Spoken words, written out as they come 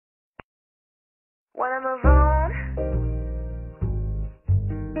Wanna move on?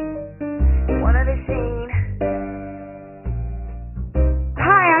 Wanna be seen?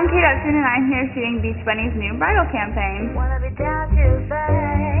 Hi, I'm Kate Upton and I'm here shooting Beach Bunny's new bridal campaign. Wanna be down to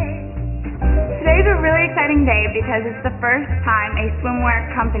face? Today's a really exciting day because it's the first time a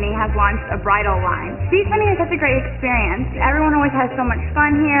swimwear company has launched a bridal line. Beach Bunny is such a great experience. Everyone always has so much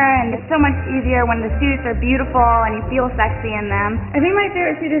fun here, and it's so much easier when the suits are beautiful and you feel sexy in them. I think my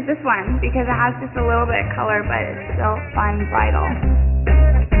favorite suit is this one because it has just a little bit of color, but it's still fun bridal.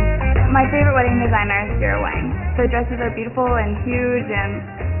 My favorite wedding designer is Vera Wang. Their dresses are beautiful and huge and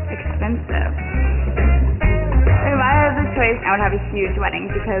expensive. If I had the choice, I would have a huge wedding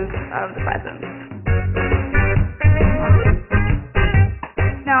because of the presents.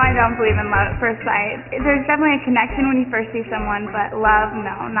 No, I don't believe in love at first sight. There's definitely a connection when you first see someone, but love,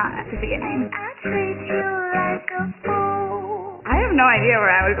 no, not at the beginning. I treat you like a fool. I have no idea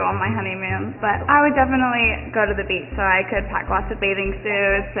where I would go on my honeymoon, but I would definitely go to the beach so I could pack lots of bathing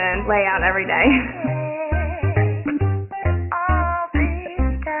suits and lay out every day.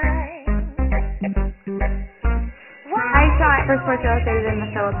 For Sports Illustrated in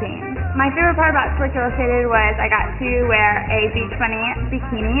the Philippines. My favorite part about Sports Illustrated was I got to wear a Beach Bunny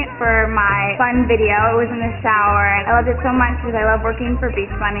bikini for my fun video. It was in the shower, and I loved it so much because I love working for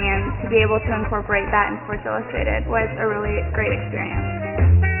Beach Bunny, and to be able to incorporate that in Sports Illustrated was a really great experience.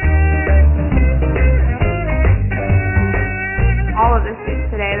 All of the suits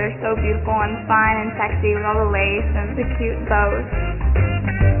today, they're so beautiful and fun and sexy with all the lace and the cute bows.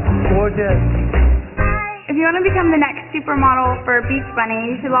 Gorgeous. If you want to become the next supermodel for Beach Bunny,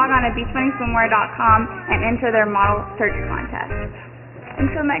 you should log on to beachbunnyswimwear.com and enter their model search contest.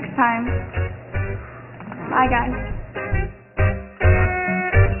 Until next time, bye guys.